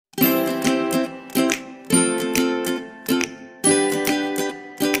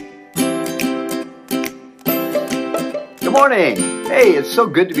Good morning. Hey, it's so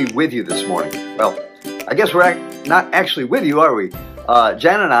good to be with you this morning. Well, I guess we're not actually with you, are we?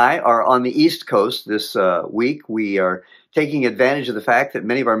 Jan and I are on the East Coast this week. We are taking advantage of the fact that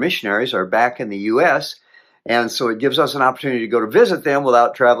many of our missionaries are back in the U.S., and so it gives us an opportunity to go to visit them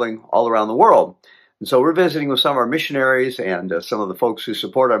without traveling all around the world. And so we're visiting with some of our missionaries and some of the folks who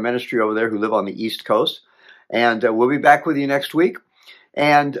support our ministry over there who live on the East Coast. And we'll be back with you next week.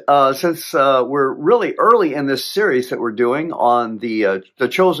 And since we're really early in this series that we're doing on the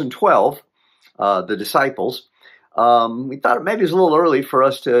chosen 12, the disciples, we thought maybe it's a little early for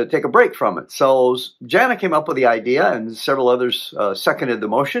us to take a break from it. So Jana came up with the idea, and several others seconded the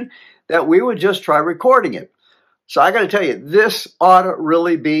motion, that we would just try recording it. So I got to tell you, this ought to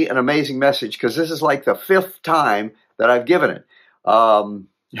really be an amazing message, because this is like the 5th time that I've given it.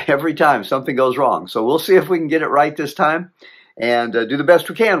 Every time something goes wrong. So we'll see if we can get it right this time and do the best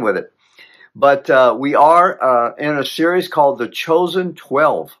we can with it. But we are in a series called The Chosen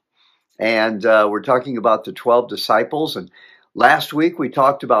 12. And we're talking about the 12 disciples. And last week we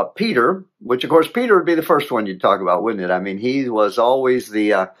talked about Peter, which of course Peter would be the first one you'd talk about, wouldn't it? I mean, he was always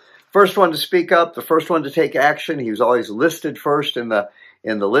the first one to speak up, the first one to take action. He was always listed first in the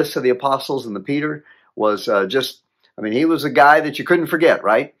list of the apostles, and the Peter was he was a guy that you couldn't forget,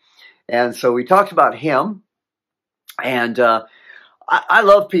 right? And so we talked about him. And I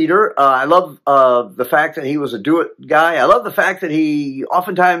love Peter. I love the fact that he was a do-it guy. I love the fact that he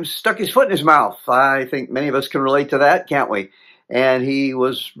oftentimes stuck his foot in his mouth. I think many of us can relate to that, can't we? And he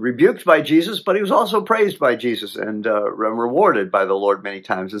was rebuked by Jesus, but he was also praised by Jesus and rewarded by the Lord many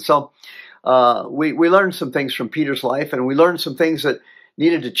times. And so we learned some things from Peter's life, and we learned some things that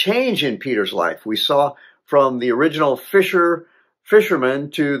needed to change in Peter's life. We saw from the original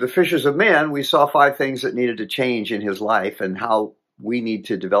fisherman to the fishers of men, we saw 5 things that needed to change in his life and how we need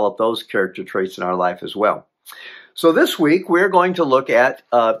to develop those character traits in our life as well. So this week, we're going to look at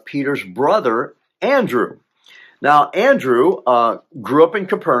Peter's brother, Andrew. Now, Andrew grew up in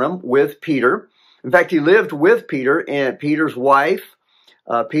Capernaum with Peter. In fact, he lived with Peter and Peter's wife,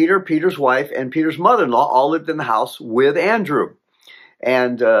 Peter's wife, and Peter's mother-in-law all lived in the house with Andrew.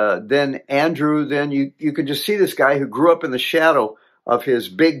 And then Andrew, you can just see this guy who grew up in the shadow of his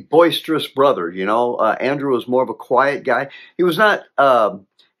big boisterous brother. You know, Andrew was more of a quiet guy. He was not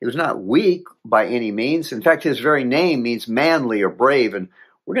weak by any means. In fact, his very name means manly or brave, and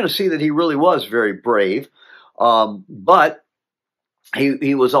we're going to see that he really was very brave. But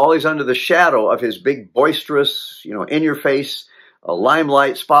he was always under the shadow of his big boisterous, in your face,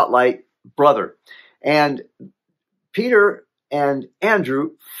 limelight, spotlight brother. And Peter and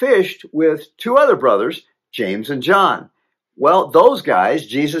Andrew fished with 2 other brothers, James and John. Well, those guys,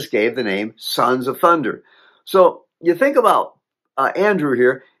 Jesus gave the name Sons of Thunder. So you think about Andrew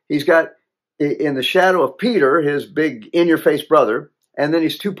here. He's got in the shadow of Peter, his big in-your-face brother, and then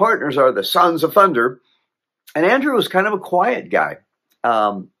his 2 partners are the Sons of Thunder. And Andrew was kind of a quiet guy.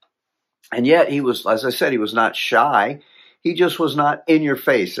 And yet he was, as I said, he was not shy. He just was not in your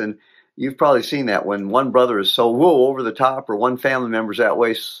face. And you've probably seen that when one brother is so over the top, or one family member's that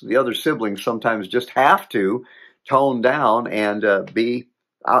way, the other siblings sometimes just have to tone down and be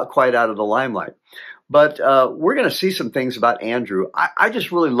quite out of the limelight. But we're going to see some things about Andrew. I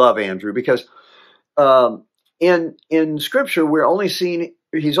just really love Andrew because in Scripture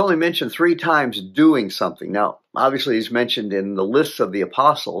he's only mentioned 3 times doing something. Now, obviously, he's mentioned in the lists of the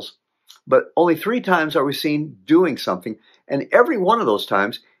apostles, but only 3 times are we seen doing something, and every one of those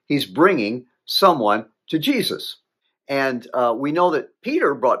times he's bringing someone to Jesus. And we know that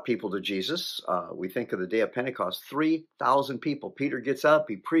Peter brought people to Jesus. We think of the day of Pentecost, 3,000 people. Peter gets up,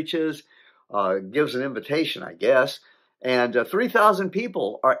 he preaches, gives an invitation, I guess, and 3,000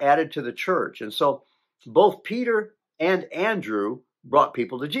 people are added to the church. And so both Peter and Andrew brought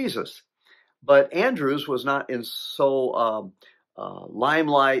people to Jesus. But Andrew's was not in so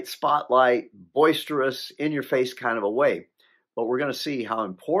limelight, spotlight, boisterous, in-your-face kind of a way. But we're going to see how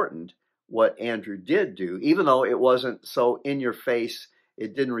important what Andrew did do, even though it wasn't so in your face,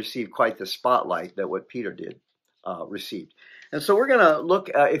 it didn't receive quite the spotlight that what Peter did received. And so we're going to look,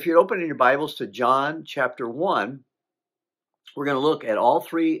 if you're opening your Bibles to John chapter 1, we're going to look at all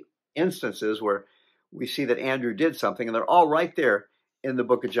 3 instances where we see that Andrew did something, and they're all right there in the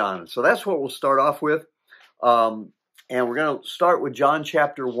book of John. So that's what we'll start off with. And we're going to start with John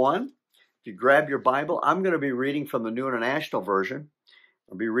chapter 1. If you grab your Bible, I'm going to be reading from the New International Version.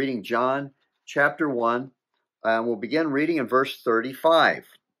 I'll be reading John chapter 1, and we'll begin reading in verse 35.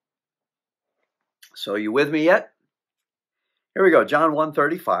 So are you with me yet? Here we go, John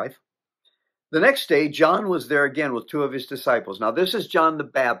 1:35. The next day, John was there again with 2 of his disciples. Now, this is John the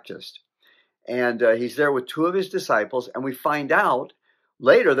Baptist. and he's there with two of his disciples, and we find out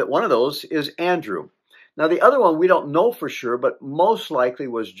later that one of those is Andrew. Now, the other one we don't know for sure, but most likely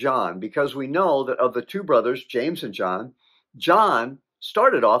was John, because we know that of the two brothers, James and John, John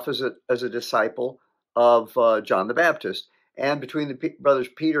started off as a disciple of John the Baptist. And between the brothers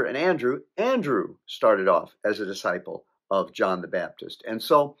Peter and Andrew, Andrew started off as a disciple of John the Baptist. And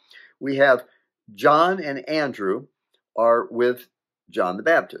so we have John and Andrew are with John the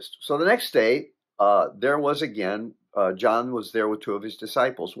Baptist. So the next day, there was again, John was there with two of his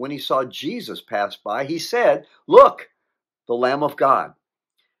disciples. When he saw Jesus pass by, he said, "Look, the Lamb of God."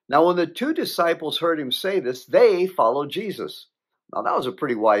 Now, when the two disciples heard him say this, they followed Jesus. Now, that was a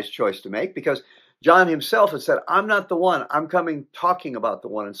pretty wise choice to make, because John himself had said, "I'm not the one. I'm coming talking about the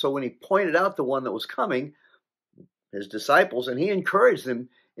one." And so when he pointed out the one that was coming, his disciples, and he encouraged them,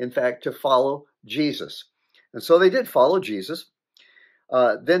 in fact, to follow Jesus. And so they did follow Jesus.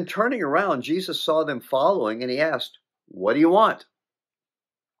 Then turning around, Jesus saw them following, and he asked, "What do you want?"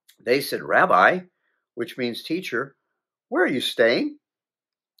 They said, "Rabbi," which means teacher, "where are you staying?"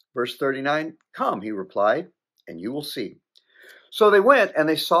 Verse 39, "Come," he replied, "and you will see." So they went, and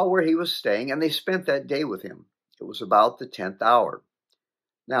they saw where he was staying, and they spent that day with him. It was about the 10th hour.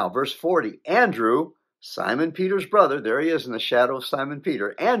 Now, verse 40, Andrew, Simon Peter's brother, there he is in the shadow of Simon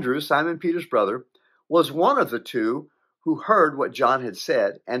Peter. Andrew, Simon Peter's brother, was one of the two who heard what John had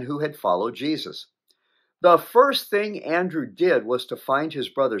said and who had followed Jesus. The first thing Andrew did was to find his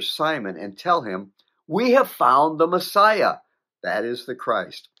brother Simon and tell him, "We have found the Messiah," that is the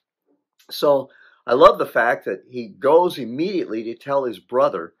Christ. So I love the fact that he goes immediately to tell his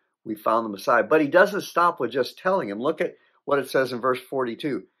brother, "We found the Messiah." But he doesn't stop with just telling him. Look at what it says in verse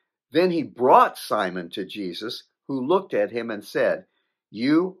 42. Then he brought Simon to Jesus, who looked at him and said,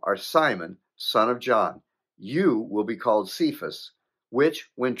 "You are Simon, son of John. You will be called Cephas," which,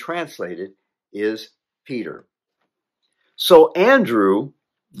 when translated, is Peter. So Andrew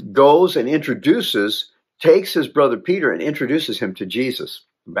goes and takes his brother Peter and introduces him to Jesus.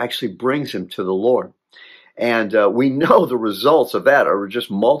 Actually brings him to the Lord. And we know the results of that are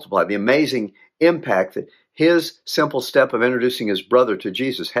just multiplied. The amazing impact that his simple step of introducing his brother to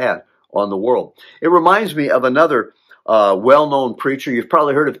Jesus had on the world. It reminds me of another well-known preacher. You've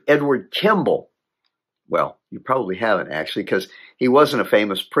probably heard of Edward Kimball. Well, you probably haven't, actually, because he wasn't a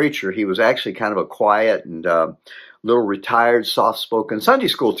famous preacher. He was actually kind of a quiet and little retired, soft-spoken Sunday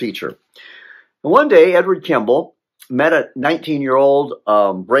school teacher. And one day, Edward Kimball met a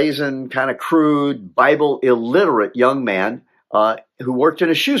 19-year-old, brazen, kind of crude, Bible illiterate young man who worked in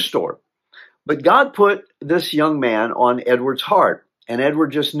a shoe store. But God put this young man on Edward's heart, and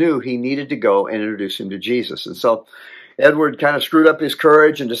Edward just knew he needed to go and introduce him to Jesus. And so Edward kind of screwed up his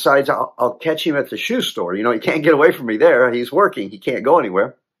courage and decides, I'll catch him at the shoe store. You know, he can't get away from me there. He's working. He can't go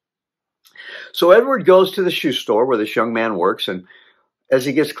anywhere. So Edward goes to the shoe store where this young man works, and as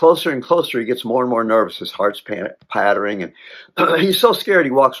he gets closer and closer, he gets more and more nervous. His heart's pattering, and he's so scared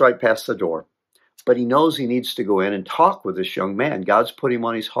he walks right past the door. But he knows he needs to go in and talk with this young man. God's put him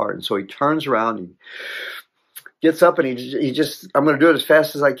on his heart. And so he turns around and gets up, and I'm going to do it as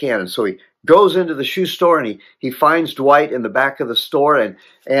fast as I can. And so he goes into the shoe store, and he finds Dwight in the back of the store.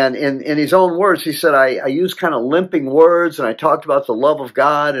 And in his own words, he said, I used kind of limping words, and I talked about the love of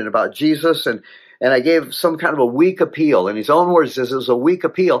God and about Jesus, and I gave some kind of a weak appeal. In his own words, he says it was a weak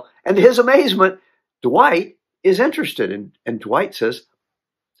appeal. And to his amazement, Dwight is interested. And Dwight says,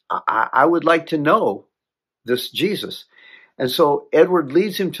 I would like to know this Jesus. And so Edward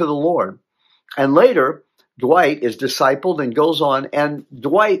leads him to the Lord. And later, Dwight is discipled and goes on. And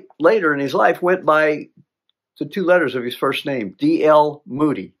Dwight, later in his life, went by the two letters of his first name, D.L.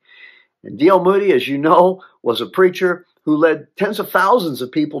 Moody. And D.L. Moody, as you know, was a preacher who led tens of thousands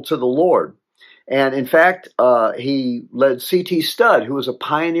of people to the Lord. And in fact, he led C.T. Studd, who was a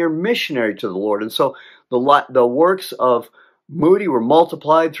pioneer missionary to the Lord. And so the works of Moody were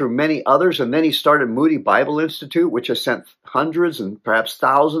multiplied through many others. And then he started Moody Bible Institute, which has sent hundreds and perhaps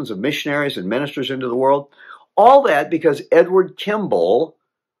thousands of missionaries and ministers into the world. All that because Edward Kimball,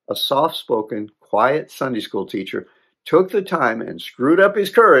 a soft-spoken, quiet Sunday school teacher, took the time and screwed up his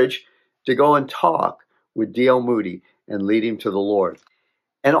courage to go and talk with D.L. Moody and lead him to the Lord.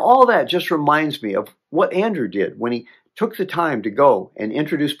 And all that just reminds me of what Andrew did when he took the time to go and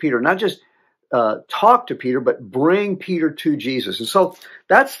introduce Peter, not just talk to Peter, but bring Peter to Jesus. And so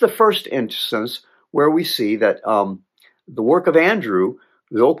that's the first instance where we see that the work of Andrew,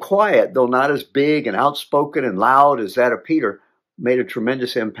 though quiet, though not as big and outspoken and loud as that of Peter, made a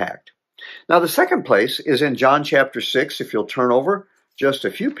tremendous impact. Now, the second place is in John chapter 6. If you'll turn over just a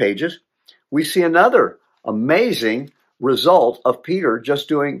few pages, we see another amazing result of Peter just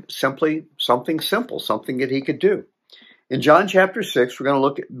doing simply something simple, something that he could do. In John chapter 6, we're going to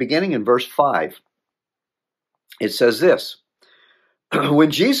look at beginning in verse 5. It says this,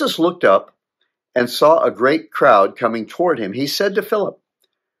 when Jesus looked up and saw a great crowd coming toward him, he said to Philip,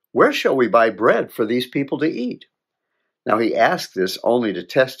 where shall we buy bread for these people to eat? Now he asked this only to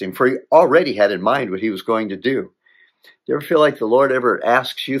test him, for he already had in mind what he was going to do. You ever feel like the Lord ever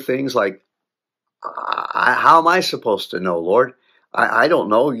asks you things like, how am I supposed to know, Lord? I don't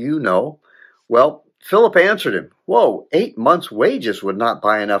know, you know. Well, Philip answered him, whoa, 8 months' wages would not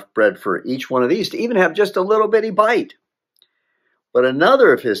buy enough bread for each one of these to even have just a little bitty bite. But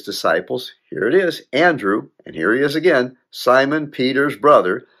another of his disciples, here it is, Andrew, and here he is again, Simon Peter's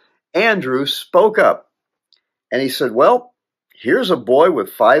brother, Andrew spoke up. And he said, well, here's a boy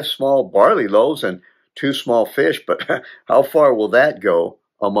with 5 small barley loaves and 2 small fish, but how far will that go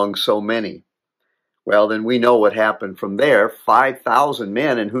among so many? Well, then we know what happened from there. 5,000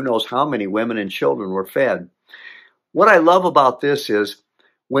 men and who knows how many women and children were fed. What I love about this is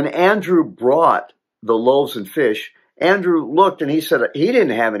when Andrew brought the loaves and fish, Andrew looked and he said he didn't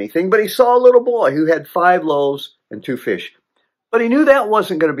have anything, but he saw a little boy who had 5 loaves and 2 fish. But he knew that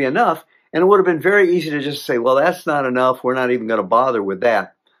wasn't going to be enough, and it would have been very easy to just say, well, that's not enough. We're not even going to bother with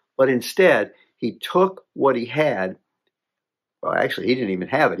that. But instead, he took what he had. Well, actually, he didn't even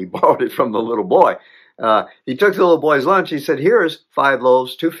have it. He borrowed it from the little boy. He took the little boy's lunch. He said, here's 5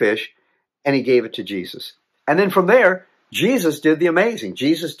 loaves, 2 fish, and he gave it to Jesus. And then from there, Jesus did the amazing.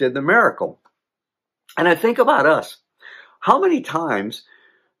 Jesus did the miracle. And I think about us. How many times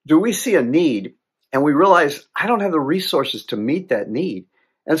do we see a need and we realize, I don't have the resources to meet that need?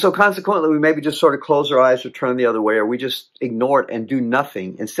 And so consequently, we maybe just sort of close our eyes or turn the other way, or we just ignore it and do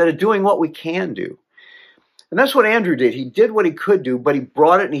nothing instead of doing what we can do. And that's what Andrew did. He did what he could do, but he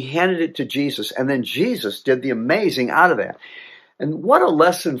brought it and he handed it to Jesus. And then Jesus did the amazing out of that. And what a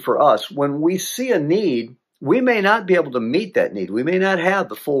lesson for us. When we see a need, we may not be able to meet that need. We may not have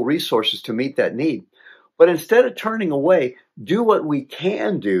the full resources to meet that need. But instead of turning away, do what we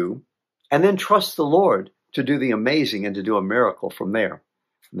can do and then trust the Lord to do the amazing and to do a miracle from there.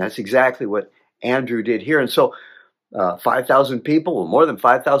 And that's exactly what Andrew did here. And so 5,000 people, or more than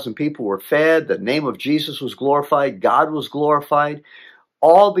 5,000 people were fed. The name of Jesus was glorified. God was glorified.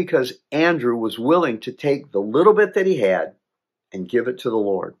 All because Andrew was willing to take the little bit that he had and give it to the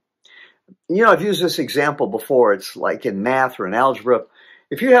Lord. You know, I've used this example before. It's like in math or in algebra.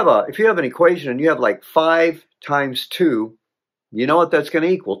 If you have an equation and you have like 5 times 2, you know what that's going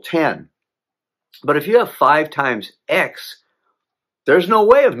to equal? 10. But if you have 5 times x, there's no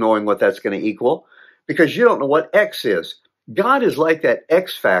way of knowing what that's going to equal because you don't know what x is. God is like that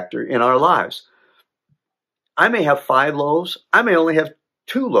X factor in our lives. I may have 5 loaves. I may only have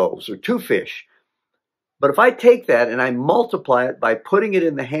 2 loaves or 2 fish. But if I take that and I multiply it by putting it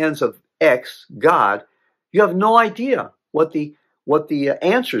in the hands of X, God, you have no idea what the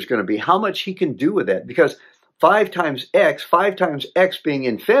answer is going to be, how much he can do with that. Because 5 times X being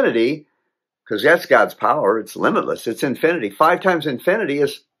infinity, because that's God's power, it's limitless, it's infinity. 5 times infinity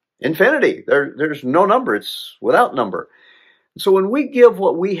is infinity. There's no number, it's without number. So when we give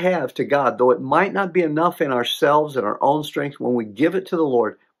what we have to God, though it might not be enough in ourselves and our own strength, when we give it to the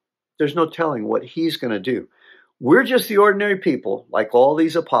Lord, there's no telling what he's going to do. We're just the ordinary people, like all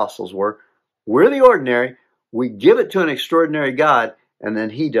these apostles were. We're the ordinary. We give it to an extraordinary God, and then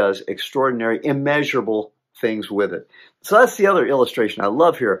he does extraordinary, immeasurable things with it. So that's the other illustration I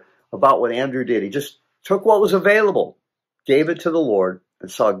love here about what Andrew did. He just took what was available, gave it to the Lord,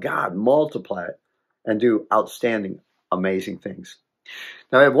 and saw God multiply it and do outstanding, amazing things.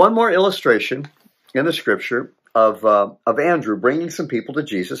 Now I have one more illustration in the scripture of Andrew bringing some people to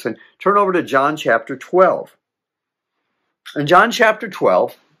Jesus, and turn over to John chapter 12. In John chapter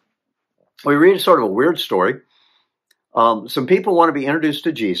 12, we read sort of a weird story. Some people want to be introduced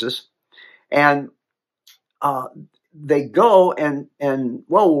to Jesus, and they go and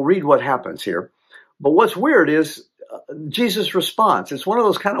well, we'll read what happens here. But what's weird is Jesus' response. It's one of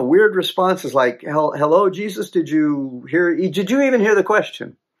those kind of weird responses like, hello, Jesus, did you even hear the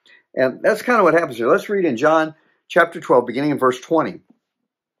question? And that's kind of what happens here. Let's read in John chapter 12, beginning in verse 20.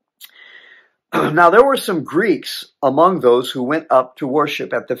 Now there were some Greeks among those who went up to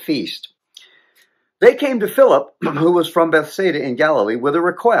worship at the feast. They came to Philip, who was from Bethsaida in Galilee, with a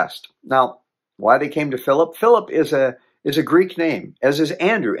request. Now, why they came to Philip? Philip is a Greek name, as is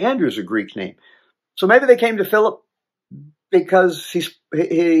Andrew. Andrew's a Greek name. So maybe they came to Philip because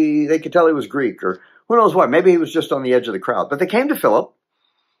they could tell he was Greek, or who knows what. Maybe he was just on the edge of the crowd. But they came to Philip,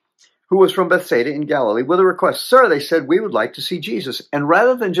 who was from Bethsaida in Galilee, with a request. Sir, they said, we would like to see Jesus. And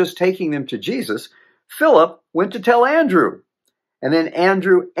rather than just taking them to Jesus, Philip went to tell Andrew. And then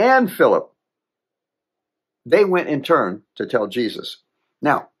Andrew and Philip, they went in turn to tell Jesus.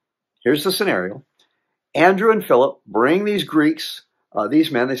 Now, here's the scenario. Andrew and Philip bring these Greeks,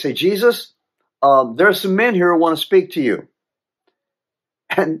 these men. They say, Jesus, there are some men here who want to speak to you.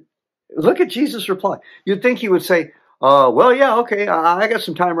 And look at Jesus' reply. You'd think he would say, well, yeah, okay, I got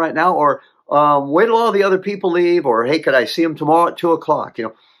some time right now. Or wait till all the other people leave. Or, hey, could I see them tomorrow at 2 o'clock?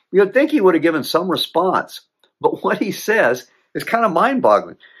 You'd think he would have given some response. But what he says is kind of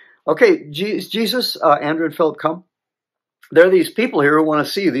mind-boggling. Okay, Jesus, Andrew and Philip come. There are these people here who want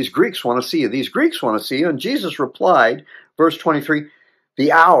to see you. These Greeks want to see you. These Greeks want to see you. And Jesus replied, verse 23,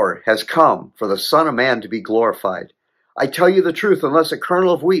 the hour has come for the Son of Man to be glorified. I tell you the truth, unless a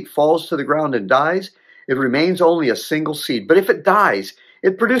kernel of wheat falls to the ground and dies, it remains only a single seed. But if it dies,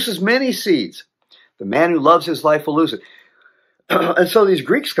 it produces many seeds. The man who loves his life will lose it. And so these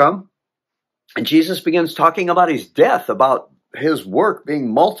Greeks come, and Jesus begins talking about his death, about his work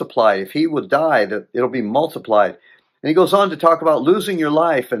being multiplied. If he would die, that it'll be multiplied. And he goes on to talk about losing your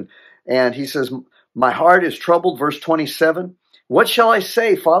life. And he says, my heart is troubled, verse 27. What shall I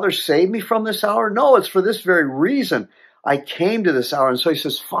say? Father, save me from this hour? No, it's for this very reason I came to this hour. And so he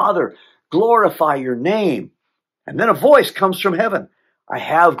says, Father, glorify your name. And then a voice comes from heaven. I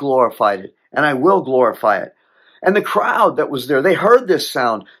have glorified it, and I will glorify it. And the crowd that was there, they heard this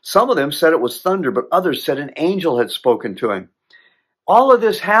sound. Some of them said it was thunder, but others said an angel had spoken to him. All of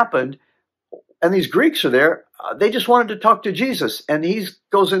this happened, and these Greeks are there. They just wanted to talk to Jesus, and he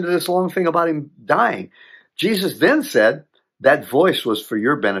goes into this long thing about him dying. Jesus then said, that voice was for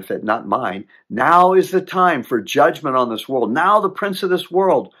your benefit, not mine. Now is the time for judgment on this world. Now the prince of this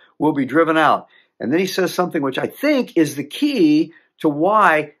world will be driven out. And then he says something which I think is the key to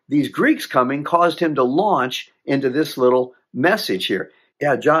why these Greeks coming caused him to launch into this little message here.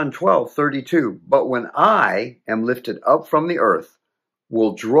 Yeah, John 12:32. But when I am lifted up from the earth,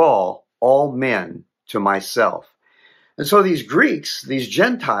 will draw all men to myself. And so these Greeks, these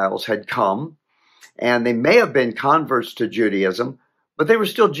Gentiles had come, and they may have been converts to Judaism, but they were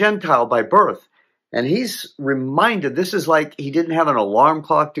still Gentile by birth. And he's reminded, this is like he didn't have an alarm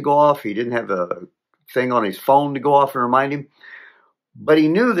clock to go off. He didn't have a thing on his phone to go off and remind him. But he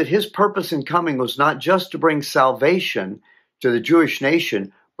knew that his purpose in coming was not just to bring salvation to the Jewish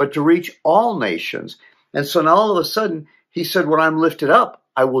nation, but to reach all nations. And so now all of a sudden, he said, when I'm lifted up,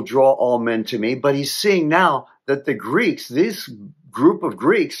 I will draw all men to me. But he's seeing now that the Greeks, this group of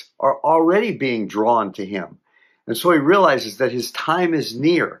Greeks, are already being drawn to him. And so he realizes that his time is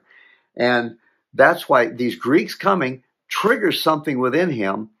near. And that's why these Greeks coming triggers something within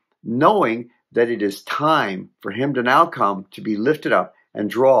him, knowing that it is time for him to now come to be lifted up and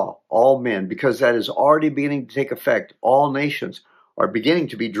draw all men, because that is already beginning to take effect. All nations are beginning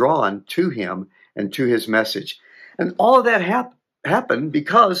to be drawn to him and to his message. And all of that happened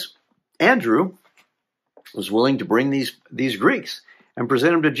because Andrew was willing to bring these Greeks and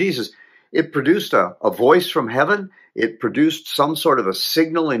present them to Jesus. It produced a voice from heaven. It produced some sort of a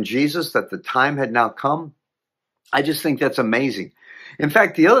signal in Jesus that the time had now come. I just think that's amazing. In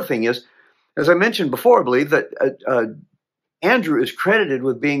fact, the other thing is, as I mentioned before, I believe that Andrew is credited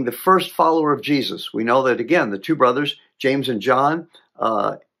with being the first follower of Jesus. We know that, again, the two brothers, James and John,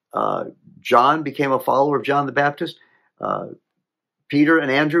 John became a follower of John the Baptist. Peter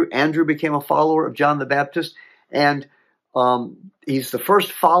and Andrew became a follower of John the Baptist. And he's the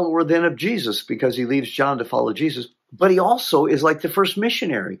first follower then of Jesus because he leaves John to follow Jesus. But he also is like the first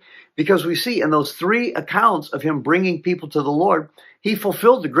missionary, because we see in those three accounts of him bringing people to the Lord, he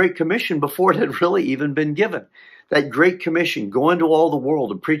fulfilled the Great Commission before it had really even been given. That Great Commission, go into all the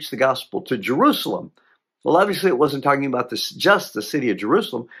world and preach the gospel to Jerusalem. Well, obviously it wasn't talking about just the city of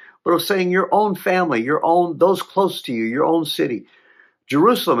Jerusalem, but it was saying your own family, your own, those close to you, your own city,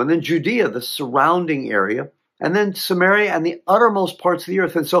 Jerusalem, and then Judea, the surrounding area, and then Samaria and the uttermost parts of the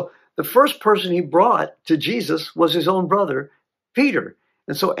earth. And so the first person he brought to Jesus was his own brother, Peter.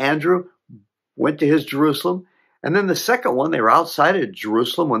 And so Andrew went to his Jerusalem. And then the second one, they were outside of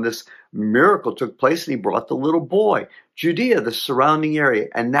Jerusalem when this miracle took place, and he brought the little boy, Judea, the surrounding area.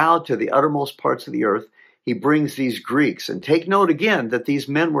 And now to the uttermost parts of the earth, he brings these Greeks. And take note again that these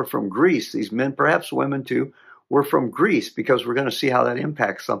men were from Greece. These men, perhaps women too, were from Greece, because we're going to see how that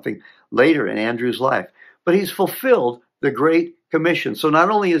impacts something later in Andrew's life. But he's fulfilled the Great Commission. So not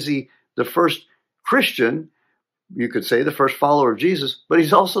only is he the first Christian, you could say the first follower of Jesus, but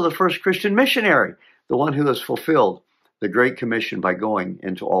he's also the first Christian missionary, the one who has fulfilled the Great Commission by going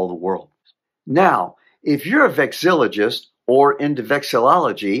into all the world. Now, if you're a vexillologist or into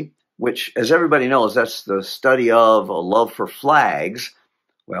vexillology, which, as everybody knows, that's the study of a love for flags,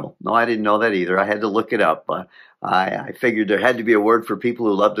 Well, no, I didn't know that either. I had to look it up. I figured there had to be a word for people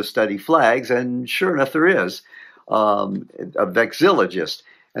who love to study flags, and sure enough, there is, a vexillologist.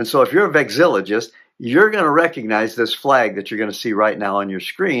 And so if you're a vexillologist, you're going to recognize this flag that you're going to see right now on your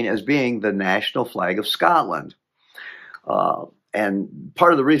screen as being the national flag of Scotland. And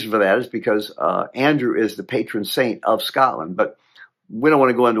part of the reason for that is because Andrew is the patron saint of Scotland. But we don't want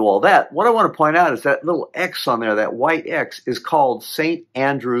to go into all that. What I want to point out is that little X on there, that white X, is called St.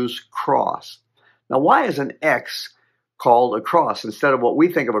 Andrew's Cross. Now, why is an X called a cross instead of what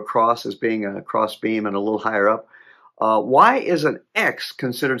we think of a cross as being a cross beam and a little higher up? Why is an X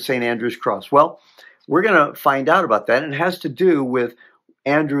considered St. Andrew's Cross? Well, we're going to find out about that. And it has to do with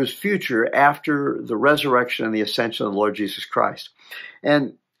Andrew's future after the resurrection and the ascension of the Lord Jesus Christ.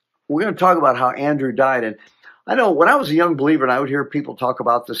 And we're going to talk about how Andrew died. And I know when I was a young believer and I would hear people talk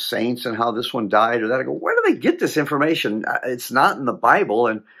about the saints and how this one died or that, I go, where do they get this information? It's not in the Bible.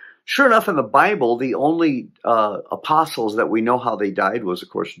 And sure enough, in the Bible, the only apostles that we know how they died was, of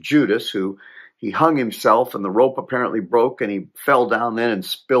course, Judas, who he hung himself and the rope apparently broke and he fell down then and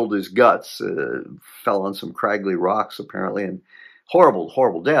spilled his guts, fell on some craggy rocks apparently, and horrible,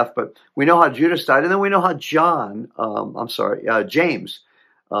 horrible death. But we know how Judas died. And then we know how James,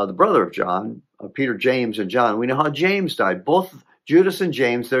 the brother of John, Peter, James, and John, we know how James died. Both Judas and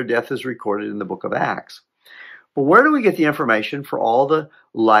James, their death is recorded in the book of Acts. But where do we get the information for all the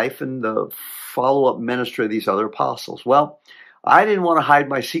life and the follow-up ministry of these other apostles? Well, I didn't want to hide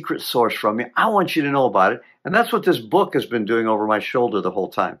my secret source from you. I want you to know about it. And that's what this book has been doing over my shoulder the whole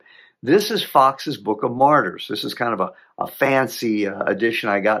time. This is Fox's Book of Martyrs. This is kind of a fancy edition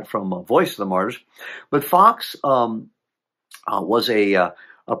I got from Voice of the Martyrs. But Fox was a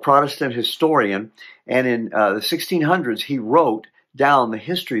Protestant historian, and in the 1600s, he wrote down the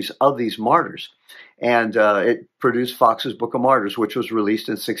histories of these martyrs. And it produced Fox's Book of Martyrs, which was released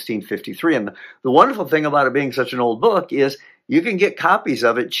in 1653. And the wonderful thing about it being such an old book is you can get copies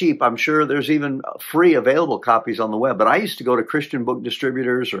of it cheap. I'm sure there's even free available copies on the web. But I used to go to Christian book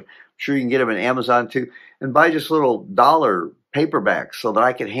distributors, or I'm sure you can get them on Amazon too, and buy just little dollar paperbacks so that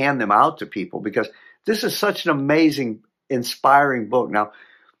I could hand them out to people, because this is such an amazing, inspiring book. Now,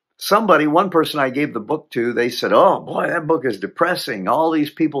 one person I gave the book to, they said, oh boy, that book is depressing. All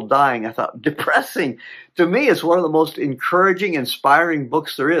these people dying. I thought, depressing? To me, it's one of the most encouraging, inspiring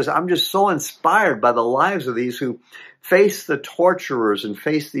books there is. I'm just so inspired by the lives of these who face the torturers and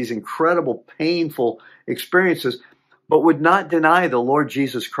face these incredible, painful experiences, but would not deny the Lord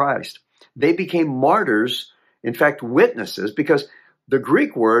Jesus Christ. They became martyrs, in fact, witnesses, because the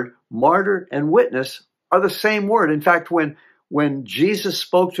Greek word martyr and witness are the same word. In fact, when Jesus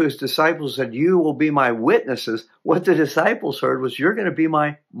spoke to his disciples and said, you will be my witnesses, what the disciples heard was, you're going to be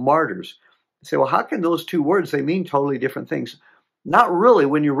my martyrs. You say, well, how can those two words, they mean totally different things? Not really,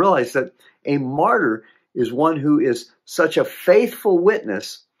 when you realize that a martyr is one who is such a faithful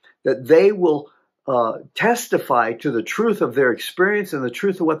witness that they will testify to the truth of their experience and the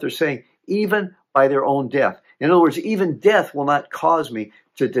truth of what they're saying, even by their own death. In other words, even death will not cause me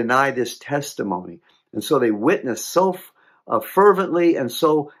to deny this testimony. And so they witness so fervently and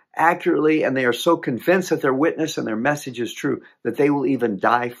so accurately, and they are so convinced that their witness and their message is true that they will even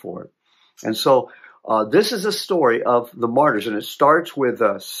die for it. And so this is a story of the martyrs, and it starts with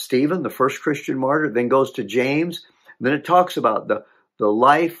Stephen, the first Christian martyr, then goes to James, and then it talks about the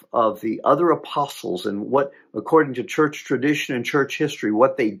life of the other apostles and what, according to church tradition and church history,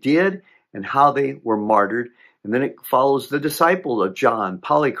 what they did and how they were martyred. And then it follows the disciple of John,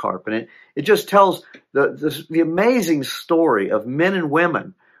 Polycarp, and it just tells the amazing story of men and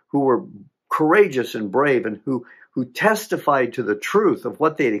women who were courageous and brave and who testified to the truth of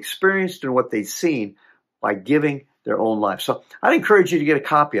what they'd experienced and what they'd seen by giving their own life. So I'd encourage you to get a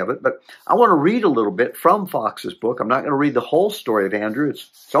copy of it, but I want to read a little bit from Fox's book. I'm not going to read the whole story of Andrew. It's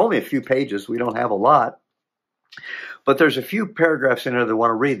only a few pages. We don't have a lot. But there's a few paragraphs in there that I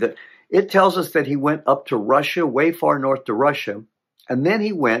want to read. That it tells us that he went up to Russia, way far north to Russia, and then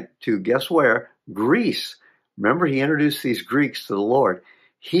he went to, guess where? Greece. Remember, he introduced these Greeks to the Lord.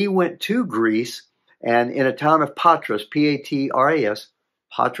 He went to Greece, and in a town of Patras, Patras,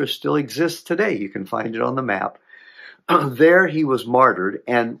 Patras still exists today. You can find it on the map. There he was martyred,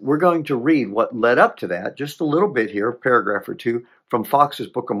 and we're going to read what led up to that, just a little bit here, a paragraph or two, from Fox's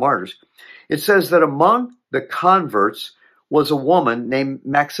Book of Martyrs. It says that among the converts was a woman named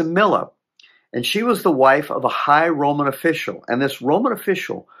Maximilla, and she was the wife of a high Roman official. And this Roman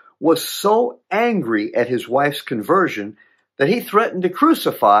official was so angry at his wife's conversion that he threatened to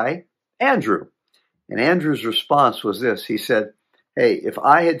crucify Andrew. And Andrew's response was this. He said, hey, if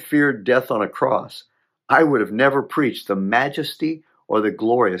I had feared death on a cross, I would have never preached the majesty or the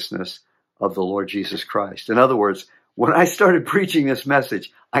gloriousness of the Lord Jesus Christ. In other words, when I started preaching this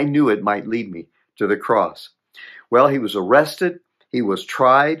message, I knew it might lead me to the cross. Well, he was arrested. He was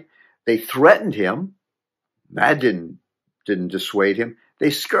tried. They threatened him. That didn't dissuade him. They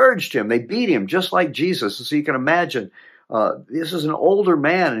scourged him. They beat him just like Jesus. So you can imagine, this is an older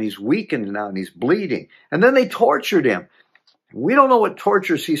man and he's weakened now and he's bleeding. And then they tortured him. We don't know what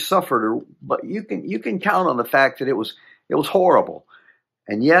tortures he suffered, but you can count on the fact that it was horrible.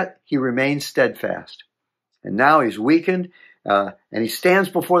 And yet he remained steadfast. And now he's weakened, and he stands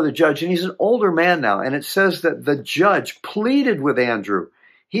before the judge, and he's an older man now. And it says that the judge pleaded with Andrew.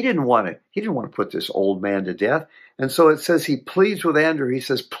 He didn't want to put this old man to death. And so it says he pleads with Andrew. He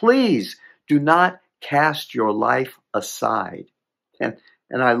says, please do not cast your life aside. And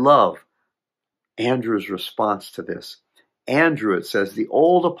I love Andrew's response to this. Andrew, it says, the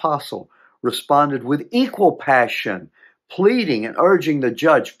old apostle, responded with equal passion, pleading and urging the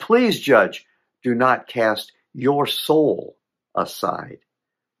judge, please, judge, do not cast your soul aside.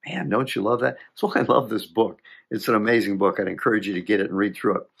 Man, don't you love that? That's why I love this book. It's an amazing book. I'd encourage you to get it and read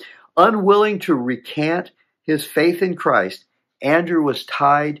through it. Unwilling to recant his faith in Christ, Andrew was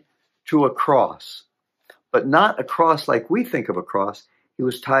tied to a cross, but not a cross like we think of a cross. He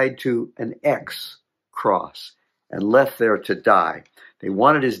was tied to an X cross and left there to die. They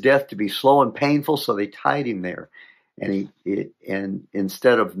wanted his death to be slow and painful, so they tied him there, and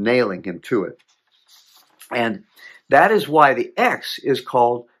instead of nailing him to it. And that is why the X is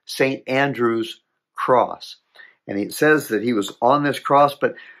called St. Andrew's cross. And it says that he was on this cross,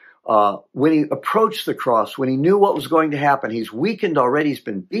 but when he approached the cross, when he knew what was going to happen, he's weakened already, he's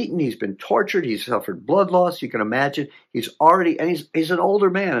been beaten, he's been tortured, he's suffered blood loss, you can imagine. He's an older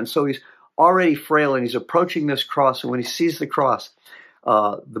man, and so he's already frail, and he's approaching this cross. And when he sees the cross,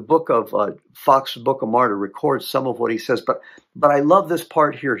 the book of Fox's Book of Martyr records some of what he says. But I love this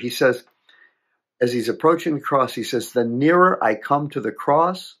part here. He says, as he's approaching the cross, he says, the nearer I come to the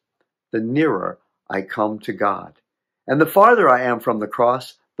cross, the nearer I come to God. And the farther I am from the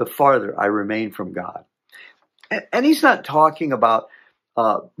cross, the farther I remain from God. And he's not talking about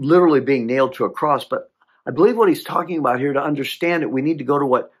literally being nailed to a cross, but I believe what he's talking about here, to understand it, we need to go to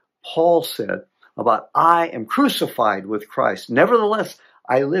what Paul said about, I am crucified with Christ. Nevertheless,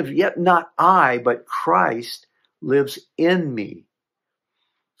 I live, yet not I, but Christ lives in me.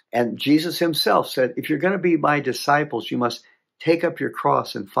 And Jesus himself said, if you're going to be my disciples, you must take up your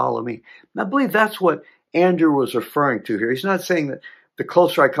cross and follow me. And I believe that's what Andrew was referring to here. He's not saying that the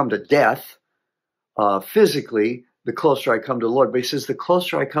closer I come to death, physically, the closer I come to the Lord. But he says the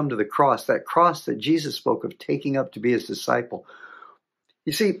closer I come to the cross that Jesus spoke of taking up to be his disciple.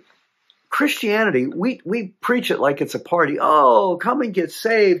 You see, Christianity, we preach it like it's a party. Oh, come and get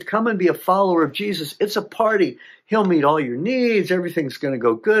saved. Come and be a follower of Jesus. It's a party. He'll meet all your needs. Everything's going to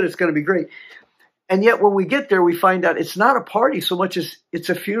go good. It's going to be great. And yet when we get there, we find out it's not a party so much as it's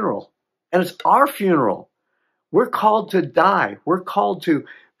a funeral. And it's our funeral. We're called to die. We're called to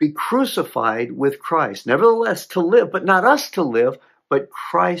be crucified with Christ. Nevertheless, to live, but not us to live, but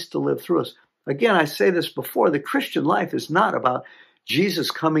Christ to live through us. Again, I say this before, the Christian life is not about Jesus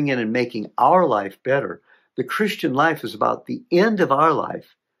coming in and making our life better. The Christian life is about the end of our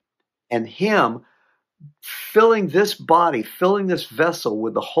life and him filling this body, filling this vessel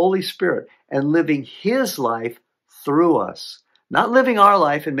with the Holy Spirit and living his life through us. Not living our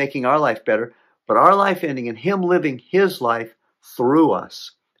life and making our life better, but our life ending in him living his life through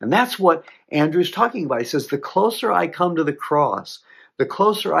us. And that's what Andrew's talking about. He says, the closer I come to the cross, the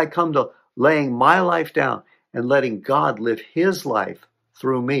closer I come to laying my life down and letting God live his life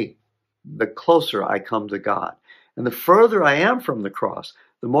through me, the closer I come to God. And the further I am from the cross,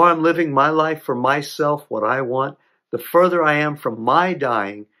 the more I'm living my life for myself, what I want, the further I am from my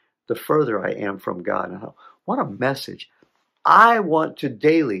dying, the further I am from God. Now, what a message. I want to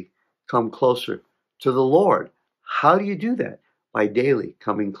daily come closer to the Lord. How do you do that? By daily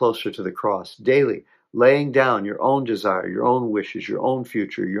coming closer to the cross, daily laying down your own desire, your own wishes, your own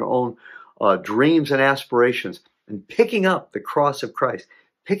future, your own dreams and aspirations, and picking up the cross of Christ,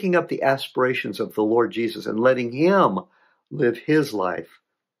 picking up the aspirations of the Lord Jesus and letting him live his life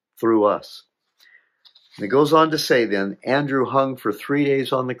through us. And it goes on to say then, Andrew hung for 3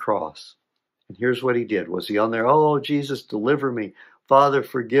 days on the cross. And here's what he did. Was he on there? Oh, Jesus, deliver me. Father,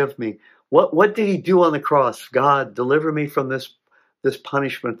 forgive me. What did he do on the cross? God, deliver me from this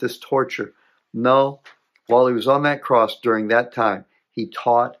punishment, this torture. No, while he was on that cross during that time, he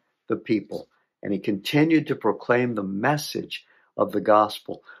taught the people, and he continued to proclaim the message of the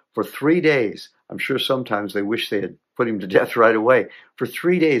gospel for 3 days. I'm sure sometimes they wish they had put him to death right away. For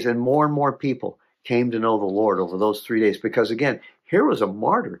 3 days, and more people came to know the Lord over those 3 days, because again, Here was a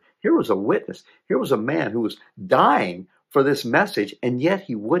martyr. Here was a witness. Here was a man who was dying for this message, and yet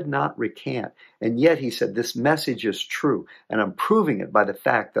he would not recant. And yet he said, this message is true, and I'm proving it by the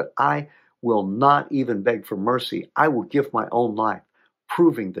fact that I will not even beg for mercy. I will give my own life,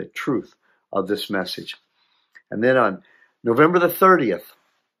 proving the truth of this message. And then on November the 30th,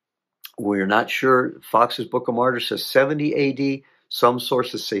 we're not sure, Fox's Book of Martyrs says 70 AD, some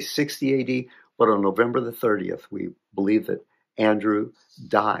sources say 60 AD, but on November the 30th, we believe that Andrew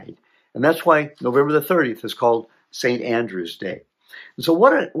died. And that's why November the 30th is called St. Andrew's Day. And so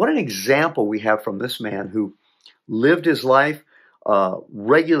what an example we have from this man who lived his life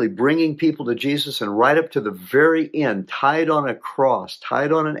regularly bringing people to Jesus, and right up to the very end, tied on a cross,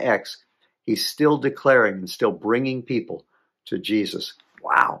 tied on an X, he's still declaring and still bringing people to Jesus.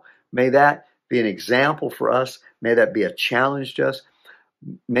 Wow. May that be an example for us. May that be a challenge to us.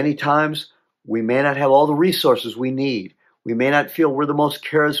 Many times we may not have all the resources we need. We may not feel we're the most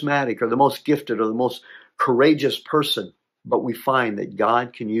charismatic or the most gifted or the most courageous person, but we find that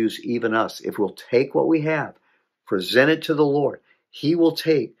God can use even us. If we'll take what we have, present it to the Lord, He will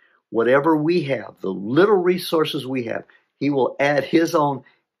take whatever we have, the little resources we have, He will add His own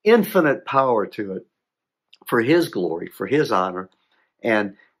infinite power to it for His glory, for His honor,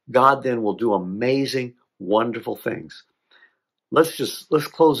 and God then will do amazing, wonderful things. Let's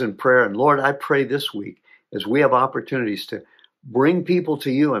close in prayer. And Lord, I pray this week, as we have opportunities to bring people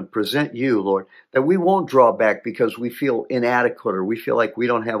to you and present you, Lord, that we won't draw back because we feel inadequate or we feel like we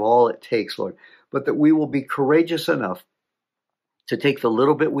don't have all it takes, Lord, but that we will be courageous enough to take the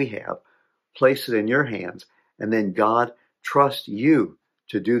little bit we have, place it in your hands, and then, God, trust you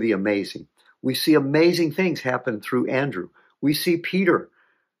to do the amazing. We see amazing things happen through Andrew. We see Peter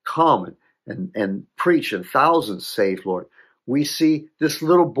come and preach and thousands saved, Lord. We see this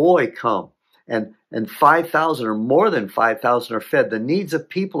little boy come and 5,000 or more than 5,000 are fed. The needs of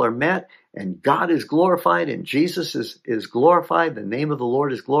people are met and God is glorified and Jesus is glorified. The name of the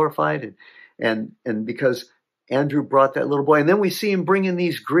Lord is glorified. And because Andrew brought that little boy, and then we see him bring in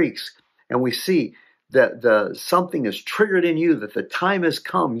these Greeks, and we see that something is triggered in you, that the time has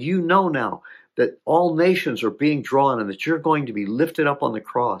come. You know now that all nations are being drawn and that you're going to be lifted up on the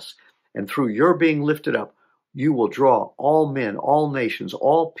cross. And through your being lifted up, you will draw all men, all nations,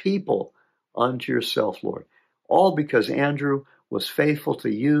 all people unto yourself, Lord. All because Andrew was faithful to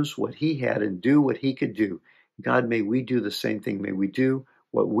use what he had and do what he could do. God, may we do the same thing. May we do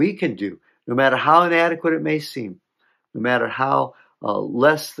what we can do, no matter how inadequate it may seem, no matter how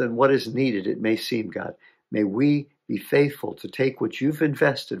less than what is needed it may seem, God. May we be faithful to take what you've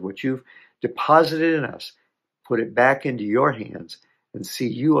invested, what you've deposited in us, put it back into your hands, and see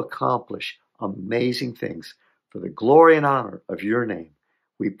you accomplish amazing things for the glory and honor of your name.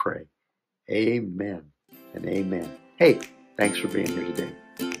 We pray. Amen and amen. Hey, thanks for being here today.